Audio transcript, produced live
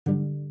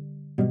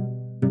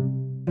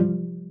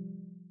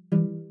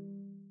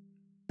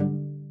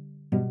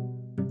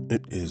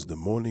It is the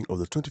morning of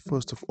the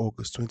 21st of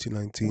August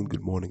 2019.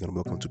 Good morning and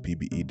welcome to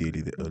PBE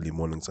Daily, the early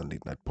mornings and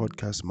late night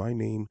podcast. My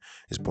name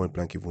is Point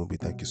Blank Ivumbi.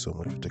 Thank you so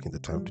much for taking the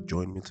time to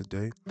join me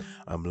today.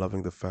 I'm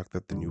loving the fact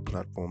that the new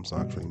platforms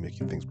are actually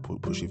making things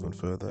push even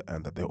further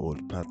and that the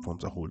old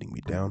platforms are holding me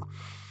down.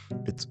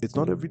 It's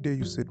not every day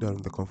you sit down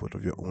in the comfort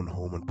of your own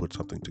home and put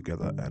something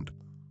together and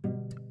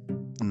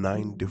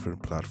 9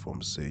 different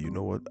platforms say, you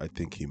know what, I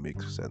think he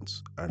makes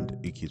sense, and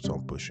he keeps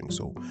on pushing.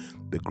 So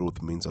the growth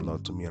means a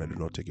lot to me and I do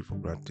not take it for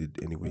granted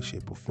in any way,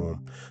 shape, or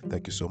form.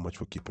 Thank you so much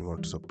for keeping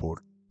on to support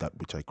that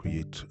which I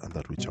create and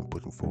that which I'm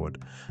putting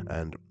forward.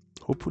 And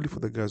hopefully for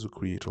the guys who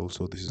create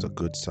also, this is a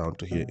good sound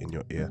to hear in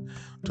your ear,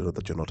 to know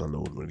that you're not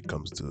alone when it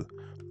comes to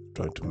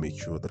trying to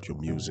make sure that your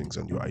musings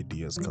and your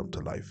ideas come to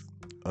life.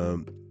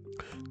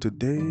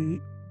 Today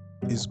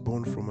is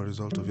born from a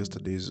result of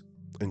yesterday's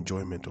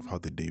enjoyment of how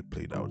the day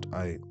played out.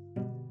 I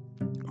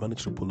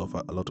managed to pull off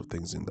a lot of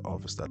things in the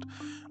office that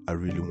I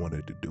really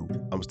wanted to do.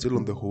 I'm still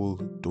on the whole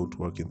don't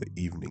work in the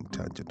evening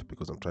tangent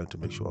because I'm trying to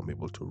make sure I'm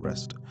able to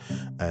rest.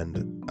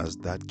 And as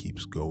that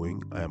keeps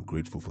going, I am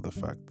grateful for the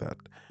fact that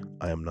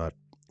I am not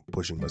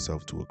pushing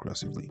myself too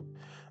aggressively.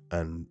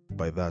 And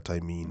by that,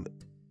 I mean,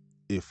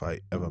 if I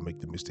ever make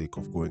the mistake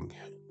of going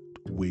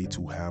way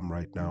too ham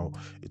right now,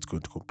 it's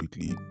going to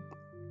completely,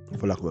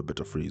 for lack of a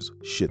better phrase,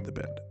 shit the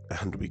bed.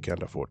 And we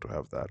can't afford to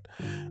have that.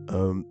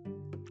 Um,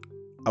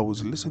 I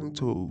was listening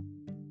to,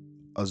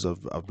 as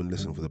I've been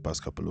listening for the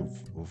past couple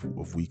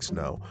of weeks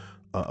now.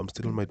 I'm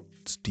still on my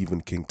Stephen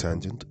King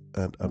tangent,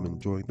 and I'm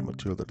enjoying the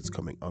material that is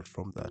coming out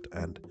from that.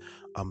 And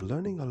I'm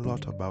learning a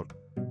lot about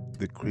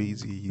the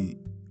crazy,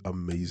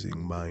 amazing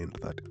mind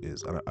that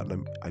is.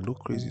 I know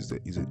crazy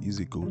is an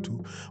easy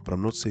go-to, but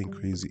I'm not saying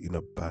crazy in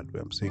a bad way.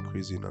 I'm saying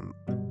crazy in an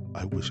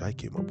I wish I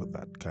came up with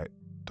that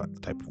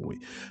type of way.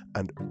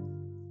 And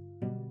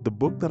the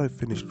book that I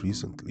finished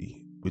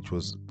recently, which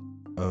was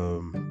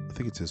I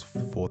think it's his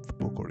fourth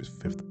book or his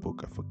fifth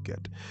book, I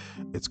forget.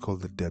 It's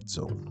called The Dead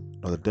Zone.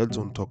 Now, The Dead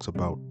Zone talks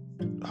about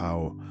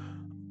how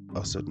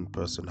a certain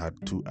person had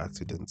 2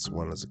 accidents,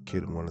 one as a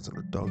kid and one as an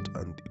adult,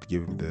 and it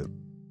gave him the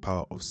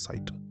power of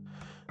sight.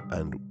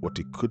 And what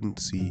he couldn't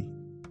see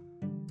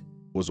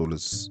was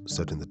always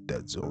set in the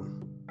dead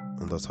zone.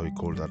 And that's how he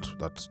called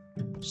that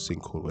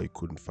sinkhole where he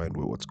couldn't find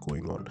what's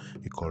going on.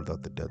 He called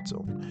that the dead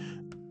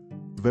zone.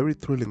 Very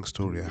thrilling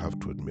story, I have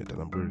to admit, and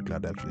I'm really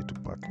glad I actually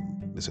took part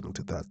in listening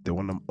to that. The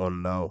one I'm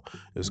on now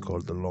is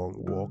called The Long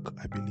Walk,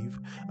 I believe,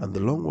 and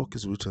The Long Walk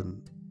is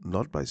written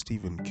not by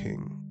Stephen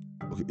King.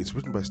 Okay, it's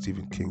written by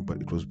Stephen King,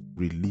 but it was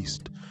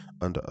released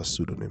under a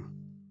pseudonym.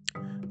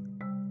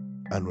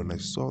 And when I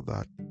saw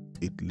that,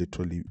 it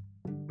literally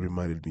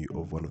reminded me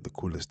of one of the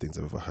coolest things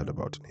I've ever heard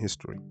about in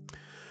history.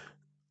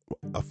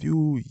 A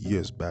few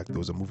years back, there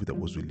was a movie that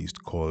was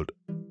released called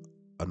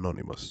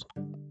Anonymous,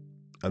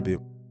 and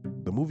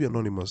the movie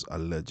Anonymous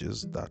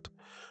alleges that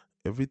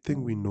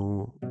everything we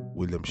know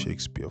William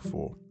Shakespeare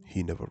for,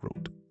 he never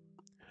wrote.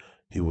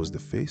 He was the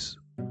face,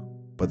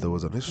 but there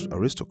was an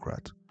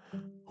aristocrat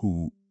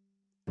who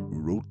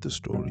wrote the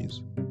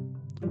stories,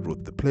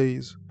 wrote the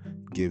plays,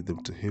 gave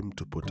them to him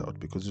to put out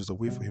because there's a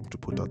way for him to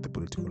put out the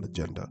political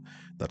agenda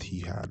that he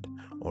had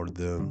or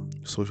the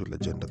social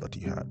agenda that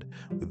he had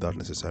without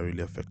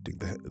necessarily affecting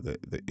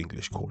the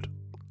English court.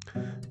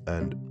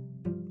 And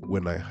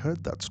when I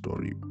heard that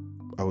story,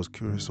 I was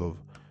curious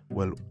of,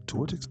 well, to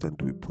what extent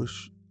do we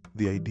push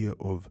the idea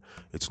of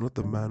it's not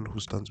the man who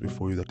stands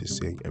before you that is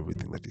saying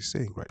everything that he's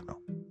saying right now?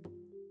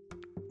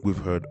 We've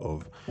heard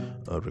of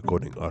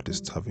recording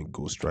artists having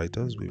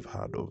ghostwriters. We've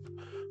heard of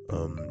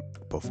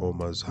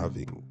performers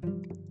having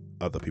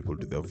other people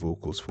do their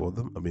vocals for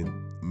them. I mean,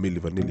 Milli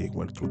Vanilli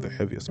went through the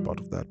heaviest part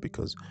of that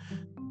because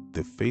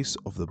the face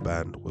of the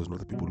band was not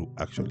the people who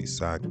actually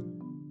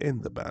sang in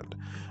the band.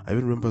 I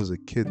even remember as a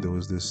kid there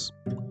was this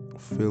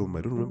film,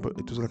 I don't remember,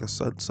 it was like a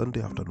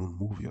Sunday afternoon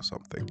movie or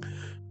something,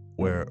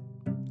 where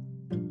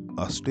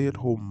a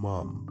stay-at-home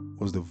mom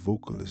was the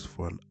vocalist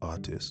for an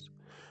artist,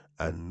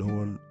 and no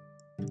one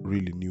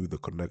really knew the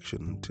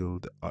connection until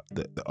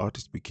the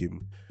artist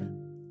became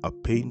a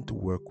pain to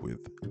work with,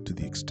 to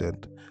the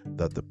extent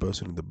that the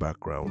person in the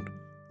background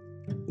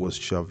was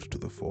shoved to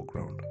the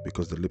foreground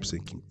because the lip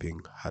syncing thing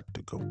had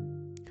to go.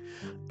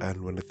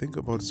 And when I think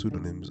about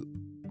pseudonyms,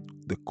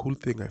 the cool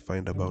thing I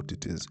find about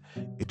it is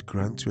it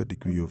grants you a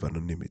degree of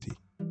anonymity.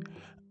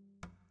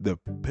 The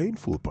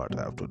painful part,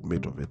 I have to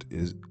admit, of it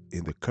is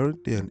in the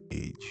current day and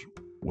age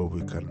where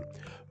we can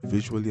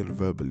visually and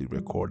verbally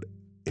record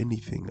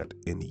anything at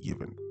any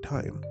given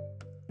time,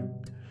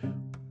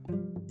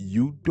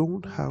 you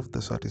don't have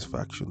the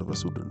satisfaction of a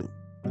pseudonym.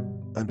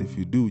 And if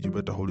you do, you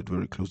better hold it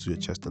very close to your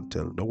chest and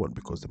tell no one,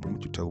 because the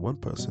moment you tell one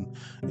person,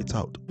 it's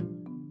out.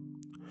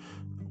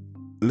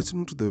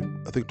 Listening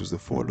to I think it was the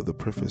foreword of the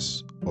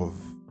preface of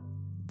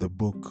the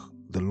book,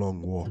 The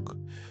Long Walk,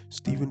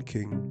 Stephen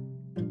King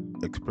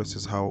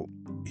expresses how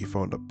he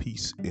found a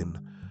peace in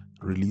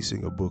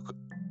releasing a book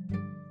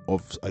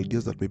of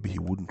ideas that maybe he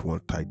wouldn't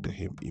want tied to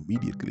him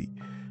immediately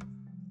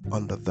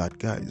under that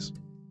guise.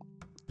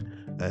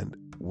 And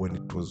when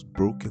it was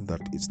broken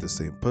that it's the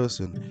same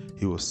person,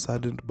 he was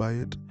saddened by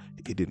it.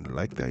 He didn't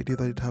like the idea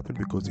that it happened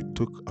because it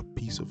took a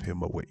piece of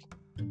him away.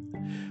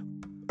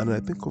 And I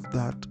think of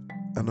that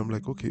and I'm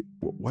like, okay,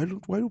 why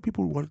do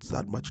people want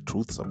that much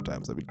truth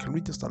sometimes? I mean, can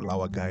we just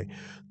allow a guy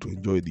to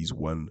enjoy these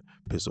one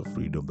piece of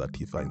freedom that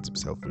he finds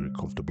himself very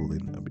comfortable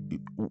in? I mean,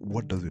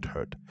 what does it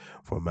hurt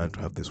for a man to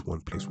have this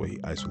one place where he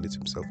isolates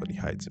himself and he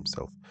hides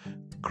himself?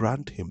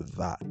 Grant him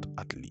that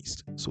at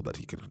least, so that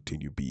he can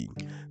continue being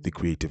the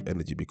creative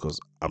energy, because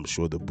I'm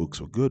sure the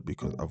books were good,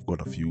 because I've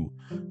got a few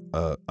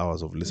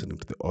hours of listening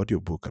to the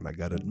audiobook, and I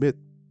gotta admit,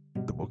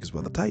 the book is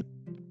rather tight.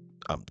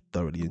 I'm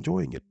thoroughly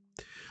enjoying it.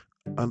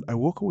 And I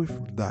walk away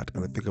from that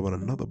and I think about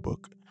another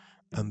book.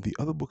 And the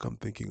other book I'm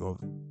thinking of,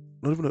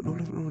 not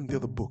even the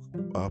other book,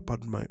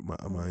 pardon my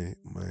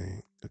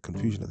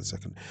confusion at the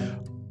second.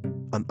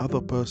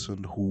 Another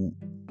person who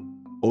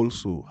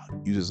also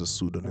uses a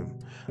pseudonym,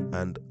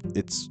 and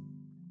it's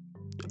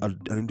an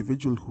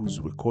individual whose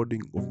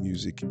recording of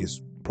music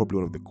is probably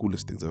one of the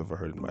coolest things I've ever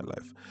heard in my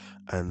life.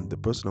 And the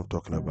person I'm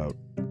talking about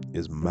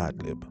is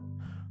Madlib.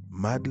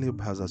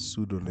 Madlib has a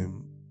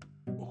pseudonym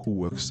who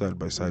works side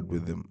by side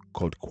with him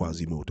called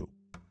Quasimoto,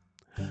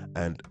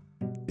 and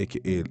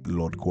aka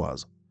Lord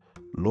Quaz.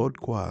 Lord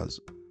Quaz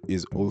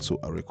is also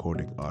a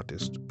recording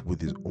artist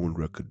with his own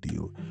record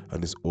deal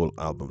and his own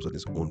albums and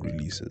his own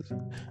releases.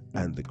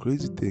 And the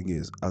crazy thing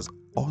is, as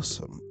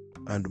awesome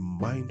and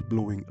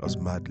mind-blowing as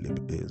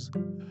Madlib is,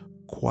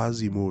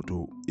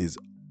 Quasimoto is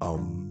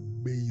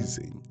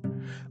amazing.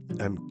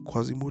 And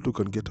Quasimoto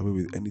can get away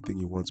with anything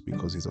he wants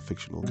because he's a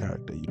fictional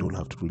character. You don't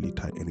have to really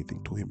tie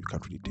anything to him. You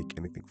can't really take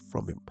anything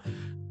from him.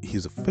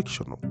 He's a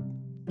fictional.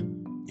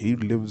 He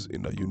lives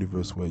in a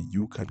universe where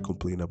you can't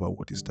complain about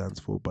what he stands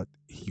for, but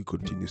he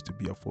continues to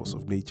be a force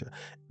of nature.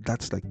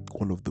 That's like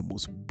one of the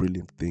most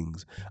brilliant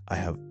things I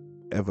have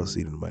ever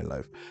seen in my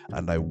life,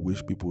 and I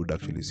wish people would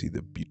actually see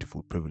the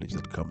beautiful privilege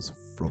that comes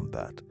from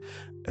that.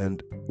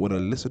 And when I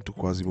listen to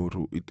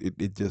Quasimoto,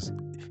 it just,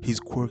 he's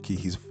quirky,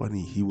 he's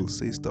funny, he will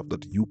say stuff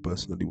that you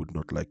personally would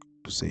not like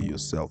to say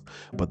yourself,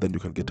 but then you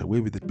can get away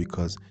with it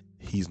because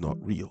he's not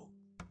real.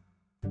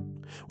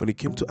 When it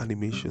came to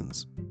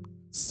animations,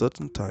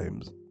 certain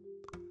times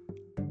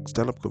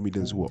stand-up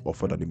comedians who were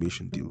offered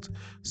animation deals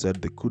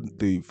said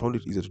they found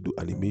it easier to do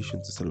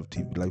animations instead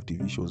of live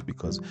TV shows,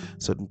 because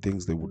certain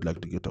things they would like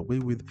to get away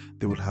with,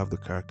 they will have the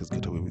characters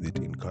get away with it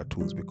in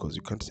cartoons, because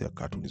you can't say a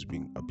cartoon is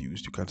being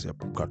abused, you can't say a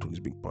cartoon is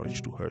being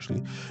punished too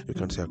harshly, you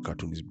can't say a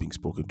cartoon is being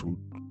spoken to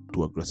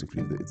too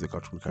aggressively if the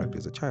cartoon character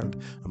is a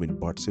child. I mean,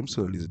 Bart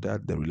Simpson and his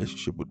dad, their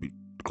relationship would be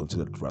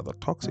considered rather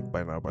toxic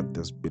by now, but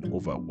there's been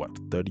over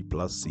 30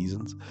 plus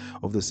seasons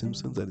of The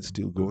Simpsons and it's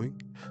still going.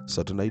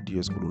 Certain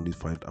ideas could only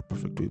find a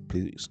perfect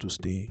place to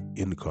stay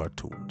in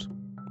cartoons.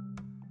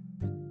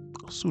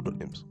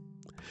 Pseudonyms.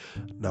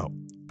 Now,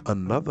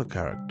 another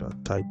character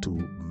tied to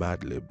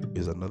Madlib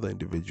is another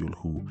individual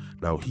who,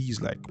 now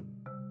he's like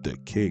the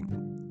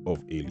king of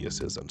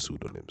aliases and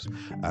pseudonyms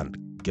and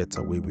gets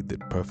away with it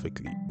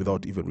perfectly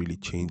without even really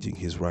changing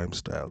his rhyme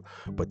style,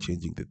 but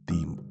changing the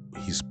theme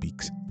he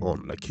speaks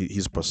on. Like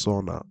his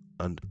persona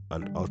and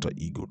alter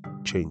ego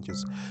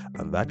changes,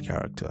 and that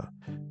character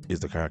is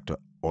the character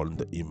on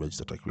the image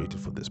that I created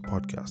for this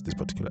podcast, this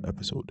particular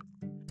episode.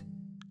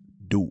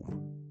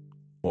 Doom,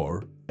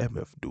 or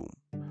MF Doom,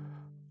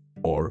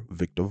 or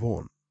Victor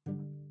Vaughn,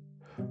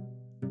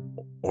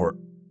 or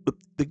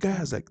the guy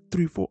has like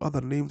 3-4 other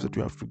names that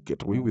you have to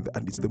get away with,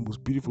 and it's the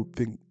most beautiful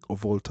thing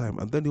of all time.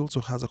 And then he also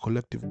has a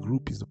collective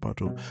group he's a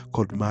part of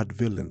called Mad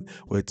Villain,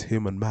 where it's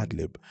him and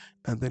Madlib.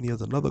 And then he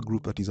has another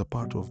group that he's a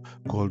part of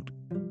called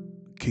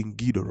King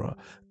Ghidorah.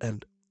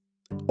 And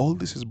all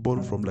this is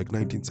born from like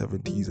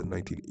 1970s and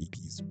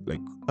 1980s,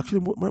 like actually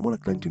more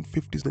like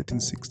 1950s,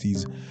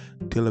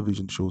 1960s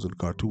television shows and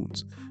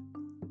cartoons.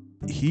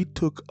 He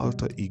took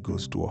alter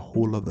egos to a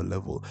whole other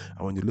level,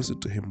 and when you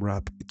listen to him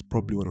rap, it's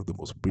probably one of the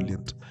most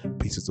brilliant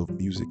pieces of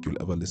music you'll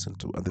ever listen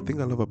to. And the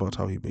thing I love about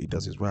how he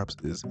does his raps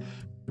is,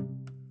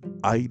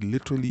 I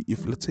literally,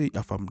 if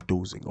I'm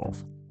dozing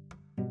off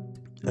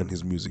and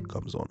his music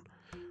comes on,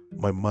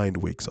 my mind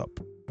wakes up.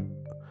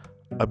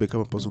 I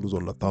become a person who's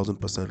on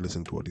 1,000%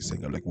 listening to what he's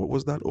saying. I'm like, what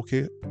was that?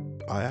 Okay,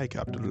 aye,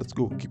 Captain, let's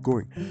go, keep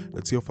going.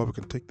 Let's see how far we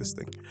can take this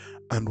thing.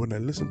 And when I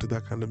listen to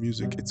that kind of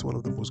music, it's one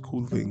of the most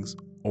cool things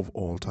of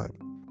all time.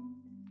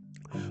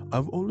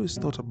 I've always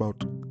thought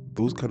about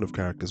those kind of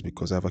characters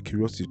because I have a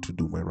curiosity to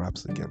do my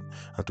raps again,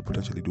 and to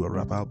potentially do a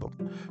rap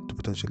album, to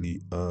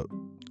potentially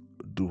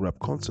do rap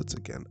concerts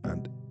again.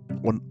 And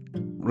on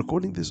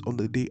recording this on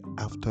the day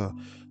after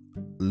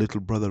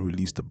Little Brother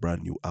released a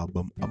brand new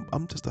album,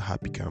 I'm just a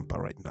happy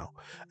camper right now,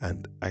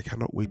 and I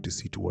cannot wait to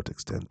see to what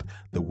extent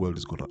the world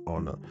is going to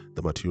honor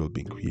the material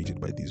being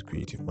created by these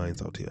creative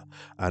minds out here.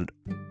 And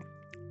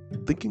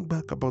thinking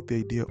back about the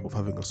idea of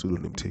having a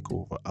pseudonym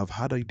takeover, I've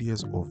had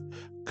ideas of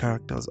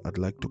characters I'd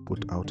like to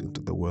put out into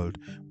the world,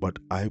 but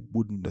I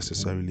wouldn't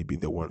necessarily be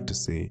the one to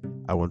say,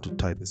 I want to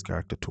tie this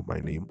character to my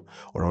name,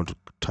 or I want to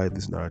tie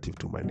this narrative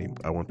to my name.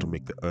 I want to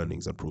make the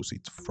earnings and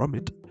proceeds from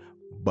it,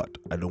 but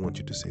I don't want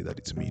you to say that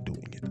it's me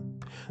doing it.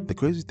 The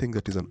crazy thing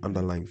that is an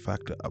underlying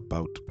factor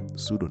about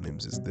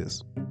pseudonyms is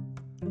this: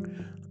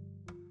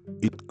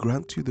 it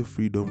grants you the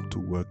freedom to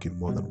work in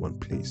more than one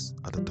place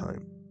at a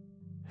time.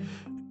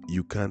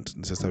 You can't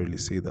necessarily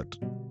say that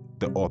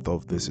the author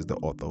of this is the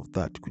author of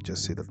that. You could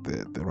just say that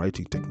the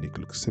writing technique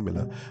looks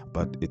similar,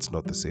 but it's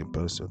not the same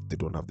person. They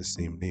don't have the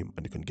same name,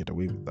 and you can get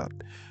away with that.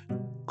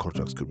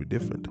 Contracts could be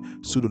different.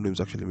 Pseudonyms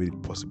actually made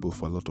it possible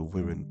for a lot of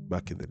women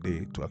back in the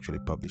day to actually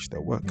publish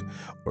their work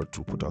or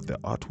to put out their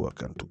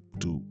artwork and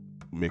to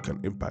make an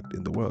impact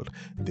in the world.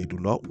 They do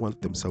not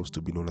want themselves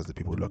to be known as the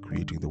people who are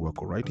creating the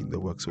work or writing the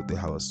work, so they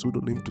have a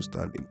pseudonym to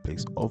stand in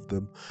place of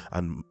them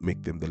and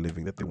make them the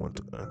living that they want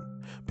to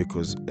earn.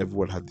 Because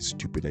everyone had this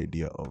stupid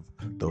idea of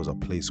there was a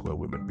place where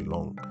women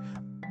belong,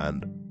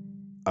 and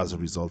as a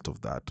result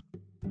of that,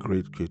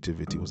 great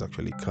creativity was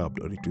actually curbed,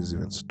 or it was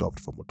even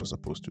stopped from what it was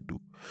supposed to do.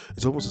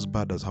 It's almost as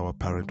bad as how a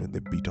parent, when they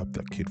beat up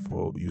their kid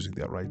for using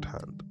their right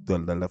hand, their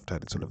left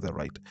hand instead of their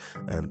right.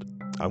 And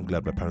I'm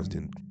glad my parents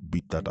didn't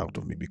beat that out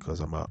of me,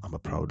 because I'm a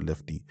proud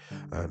lefty,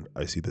 and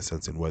I see the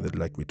sense in why they'd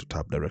like me to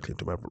tap directly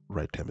into my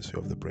right hemisphere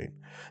of the brain.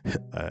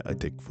 I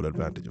take full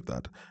advantage of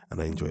that,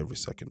 and I enjoy every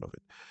second of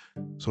it.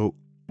 So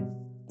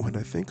when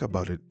I think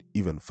about it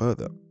even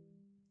further,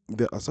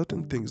 there are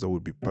certain things that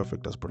would be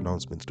perfect as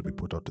pronouncements to be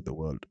put out to the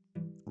world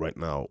right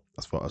now,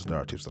 as far as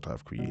narratives that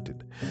I've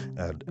created.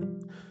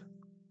 And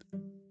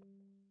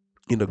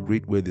in a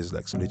great way, this is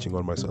like snitching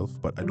on myself,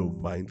 but I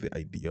don't mind the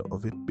idea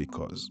of it,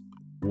 because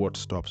what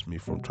stops me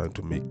from trying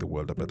to make the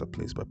world a better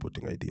place by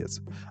putting ideas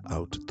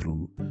out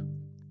through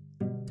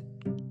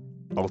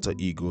alter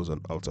egos and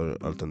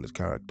alternate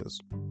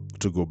characters?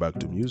 To go back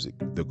to music,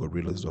 the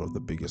Gorillaz is one of the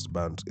biggest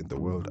bands in the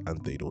world,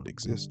 and they don't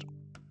exist.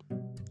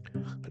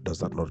 Does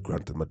that not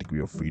grant them a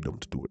degree of freedom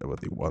to do whatever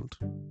they want?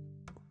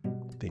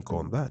 Think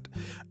on that.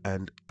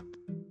 And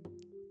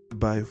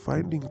by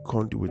finding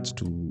conduits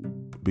to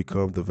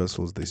become the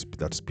vessels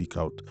that speak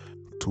out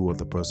to what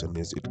the person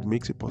is, it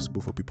makes it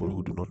possible for people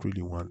who do not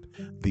really want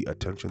the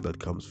attention that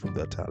comes from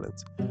their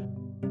talents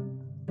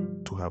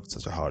to have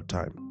such a hard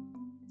time.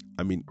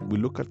 I mean, we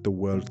look at the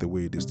world the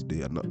way it is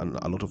today, and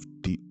a lot of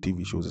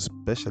TV shows,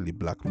 especially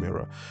Black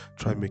Mirror,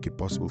 try and make it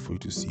possible for you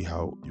to see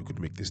how you could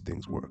make these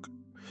things work.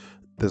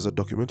 There's a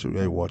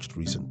documentary I watched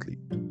recently,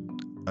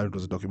 and it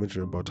was a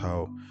documentary about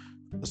how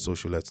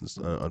socialites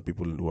and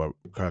people who are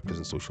characters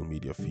in social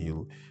media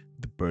feel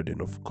the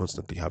burden of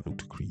constantly having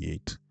to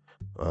create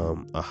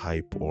a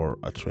hype or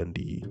a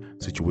trendy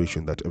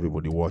situation that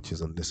everybody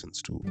watches and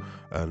listens to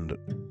and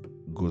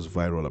goes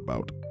viral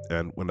about.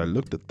 And when I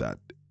looked at that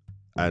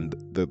and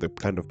the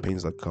kind of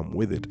pains that come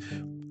with it,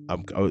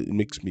 it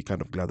makes me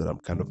kind of glad that I'm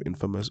kind of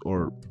infamous,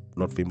 or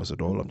not famous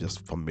at all. I'm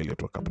just familiar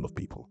to a couple of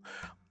people.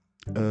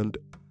 And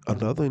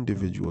another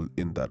individual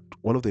in that,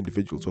 one of the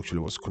individuals who actually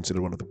was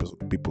considered one of the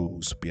people who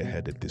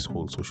spearheaded this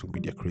whole social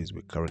media craze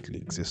we currently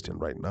exist in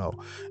right now,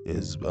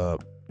 is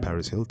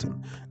Paris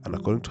Hilton. And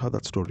according to how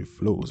that story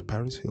flows,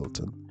 Paris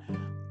Hilton,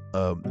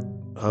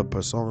 her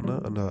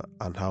persona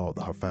and how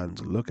her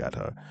fans look at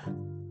her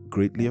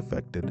greatly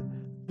affected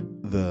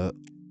the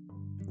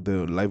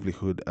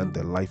livelihood and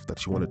the life that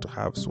she wanted to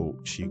have. So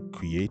she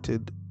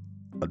created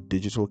a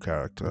digital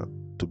character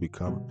to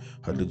become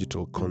her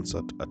digital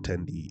concert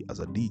attendee as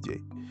a DJ.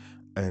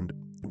 And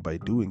by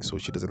doing so,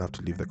 she doesn't have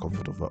to leave the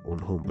comfort of her own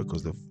home,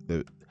 because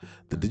the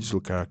digital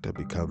character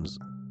becomes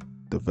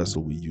the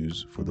vessel we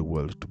use for the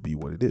world to be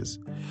what it is.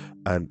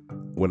 And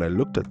when I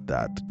looked at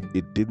that,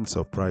 it didn't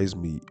surprise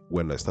me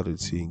when I started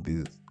seeing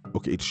this.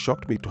 Okay, it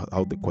shocked me to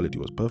how the quality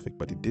was perfect,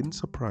 but it didn't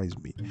surprise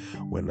me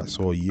when I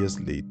saw years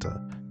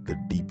later the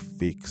deep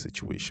fake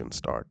situation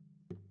start.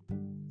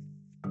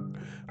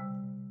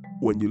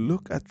 When you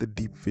look at the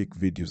deep fake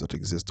videos that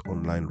exist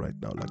online right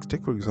now, like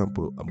take for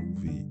example a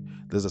movie,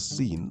 there's a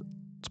scene,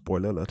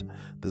 spoiler alert,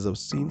 there's a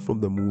scene from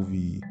the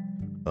movie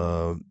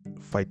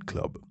Fight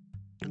Club,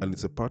 and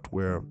it's a part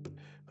where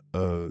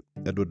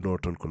Edward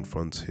Norton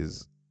confronts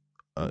his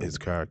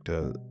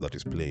character that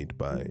is played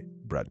by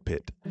Brad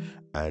Pitt,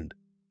 and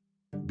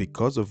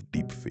because of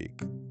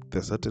deepfake,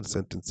 there are certain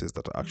sentences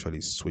that are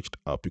actually switched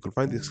up. You can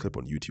find this clip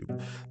on YouTube.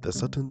 There are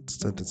certain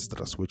sentences that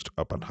are switched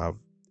up and have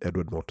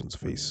Edward Norton's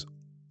face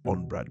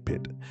on Brad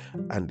Pitt,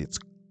 and it's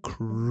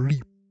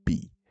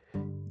creepy.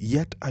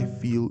 Yet I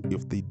feel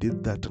if they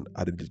did that and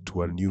added it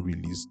to a new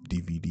release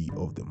DVD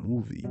of the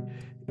movie,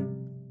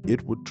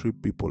 it would trip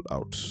people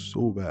out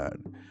so bad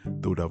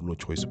they would have no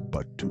choice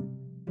but to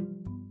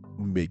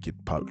make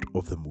it part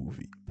of the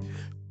movie.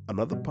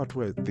 Another part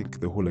where I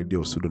think the whole idea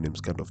of pseudonyms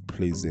kind of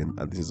plays in,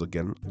 and this is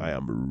again, I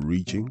am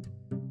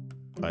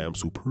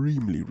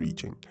supremely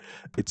reaching.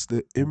 It's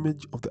the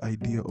image of the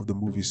idea of the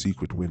movie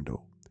Secret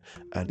Window.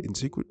 And in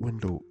Secret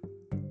Window,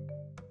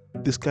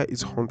 this guy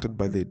is haunted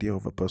by the idea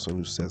of a person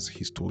who says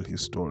he's told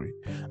his story,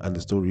 and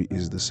the story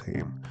is the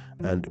same.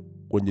 And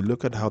when you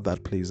look at how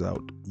that plays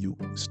out, you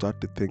start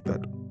to think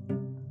that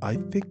I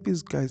think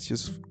these guys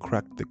just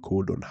cracked the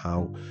code on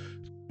how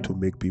to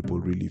make people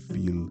really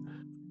feel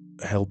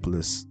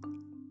helpless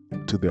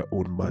to their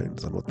own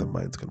minds and what their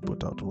minds can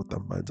put out and what their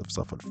minds have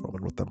suffered from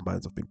and what their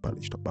minds have been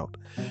punished about.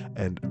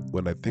 And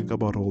when I think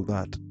about all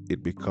that,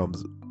 it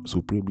becomes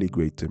supremely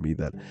great to me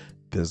that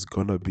there's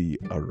gonna be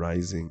a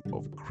rising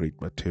of great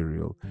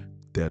material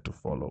there to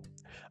follow.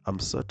 I'm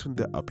certain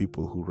there are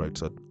people who write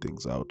certain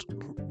things out,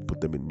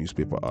 put them in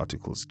newspaper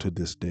articles to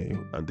this day,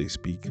 and they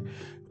speak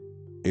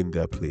in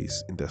their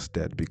place, in their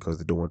stead, because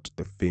they don't want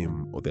the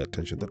fame or the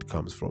attention that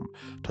comes from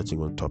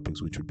touching on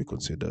topics which would be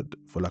considered,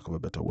 for lack of a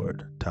better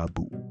word,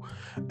 taboo.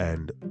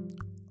 And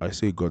I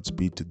say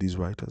Godspeed to these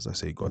writers. I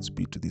say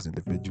Godspeed to these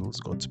individuals.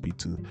 Godspeed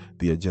to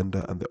the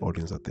agenda and the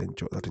audience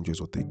that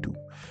enjoys what they do.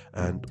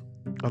 And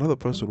another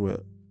person where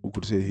we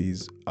could say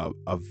he's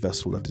a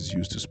vessel that is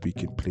used to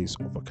speak in place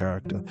of a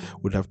character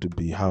would have to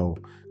be how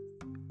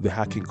the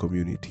hacking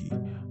community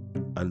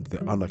and the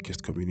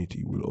anarchist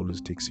community will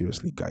always take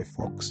seriously Guy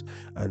Fawkes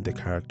and the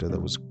character that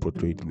was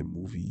portrayed in the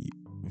movie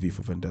V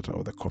for Vendetta,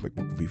 or the comic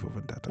book V for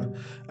Vendetta.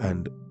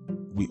 And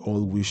we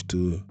all wish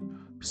to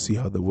see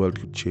how the world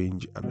could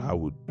change, and how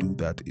we do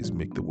that is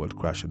make the world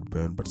crash and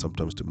burn. But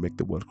sometimes to make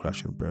the world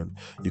crash and burn,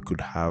 you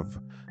could have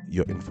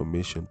your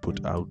information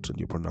put out and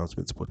your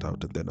pronouncements put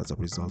out, and then as a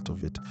result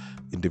of it,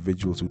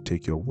 individuals who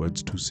take your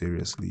words too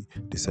seriously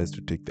decides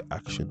to take the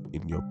action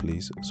in your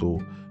place.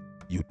 So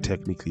you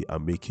technically are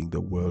making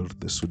the world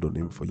the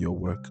pseudonym for your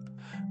work,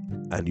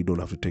 and you don't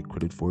have to take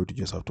credit for it. You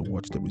just have to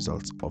watch the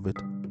results of it.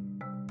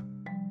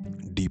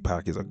 Deep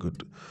Hack is a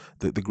good,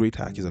 the Great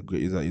Hack is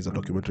a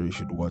documentary you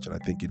should watch, and I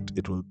think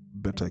it will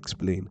better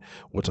explain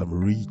what I'm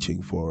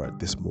reaching for at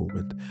this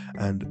moment.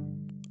 And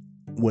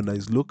when I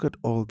look at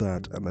all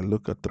that, and I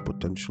look at the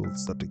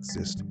potentials that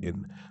exist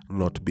in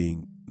not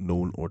being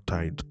known or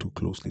tied too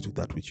closely to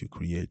that which you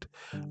create,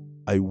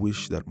 I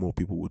wish that more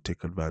people would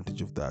take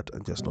advantage of that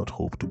and just not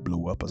hope to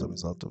blow up as a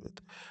result of it.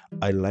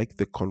 I like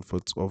the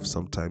comforts of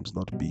sometimes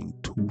not being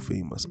too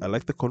famous. I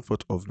like the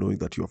comfort of knowing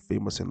that you're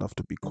famous enough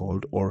to be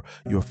called, or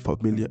you're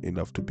familiar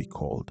enough to be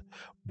called.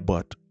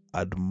 But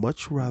I'd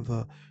much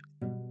rather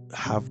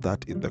have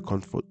that in the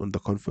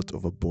comfort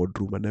of a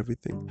boardroom and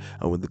everything.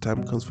 And when the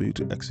time comes for you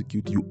to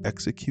execute, you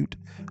execute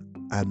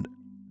and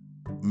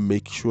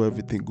make sure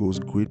everything goes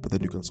great, but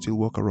then you can still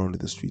walk around in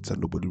the streets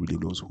and nobody really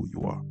knows who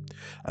you are.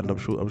 And I'm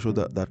sure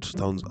that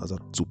sounds as a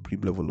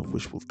supreme level of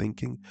wishful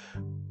thinking,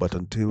 but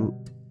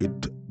until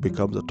it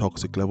becomes a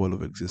toxic level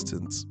of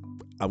existence,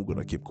 I'm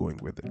gonna keep going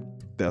with it.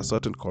 There are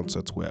certain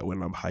concerts where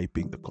when I'm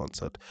hyping the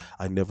concert,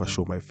 I never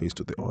show my face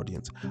to the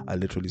audience. I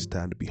literally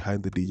stand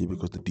behind the DJ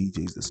because the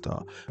DJ is the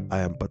star. I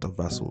am but a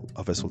vessel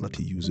that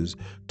he uses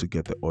to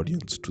get the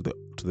audience to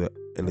the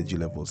energy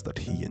levels that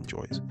he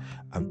enjoys.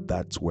 And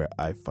that's where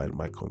I find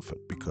my comfort,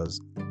 because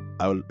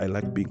I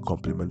like being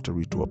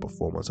complimentary to a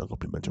performance and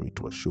complimentary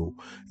to a show,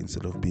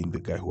 instead of being the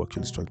guy who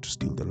actually is trying to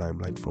steal the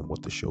limelight from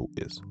what the show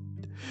is.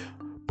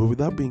 But with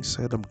that being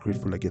said, I'm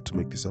grateful I get to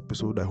make this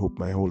episode. I hope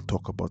my whole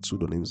talk about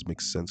pseudonyms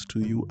makes sense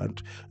to you,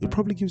 and it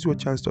probably gives you a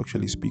chance to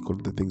actually speak on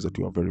the things that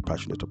you are very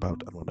passionate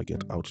about and want to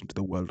get out into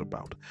the world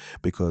about.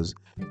 Because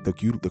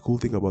the cool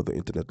thing about the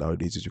internet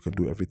nowadays is you can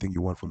do everything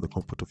you want from the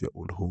comfort of your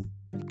own home,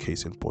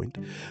 case in point,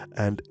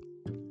 and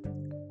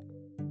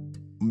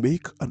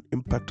make an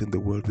impact in the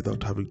world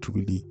without having to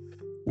really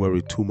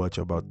worry too much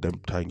about them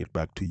tying it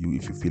back to you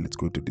if you feel it's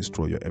going to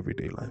destroy your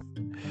everyday life.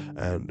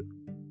 And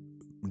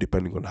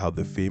depending on how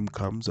the fame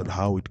comes and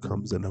how it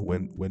comes, and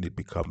when it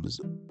becomes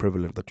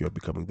prevalent that you are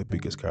becoming the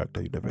biggest character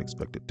you never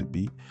expected to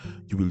be,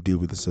 you will deal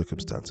with the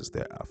circumstances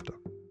thereafter.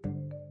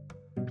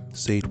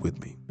 Say it with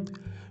me: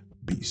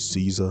 be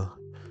Caesar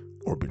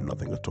or be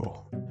nothing at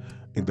all.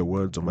 In the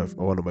words of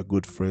one of my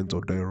good friends,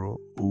 Odero,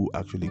 who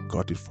actually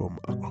got it from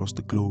across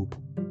the globe,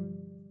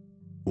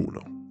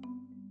 uno.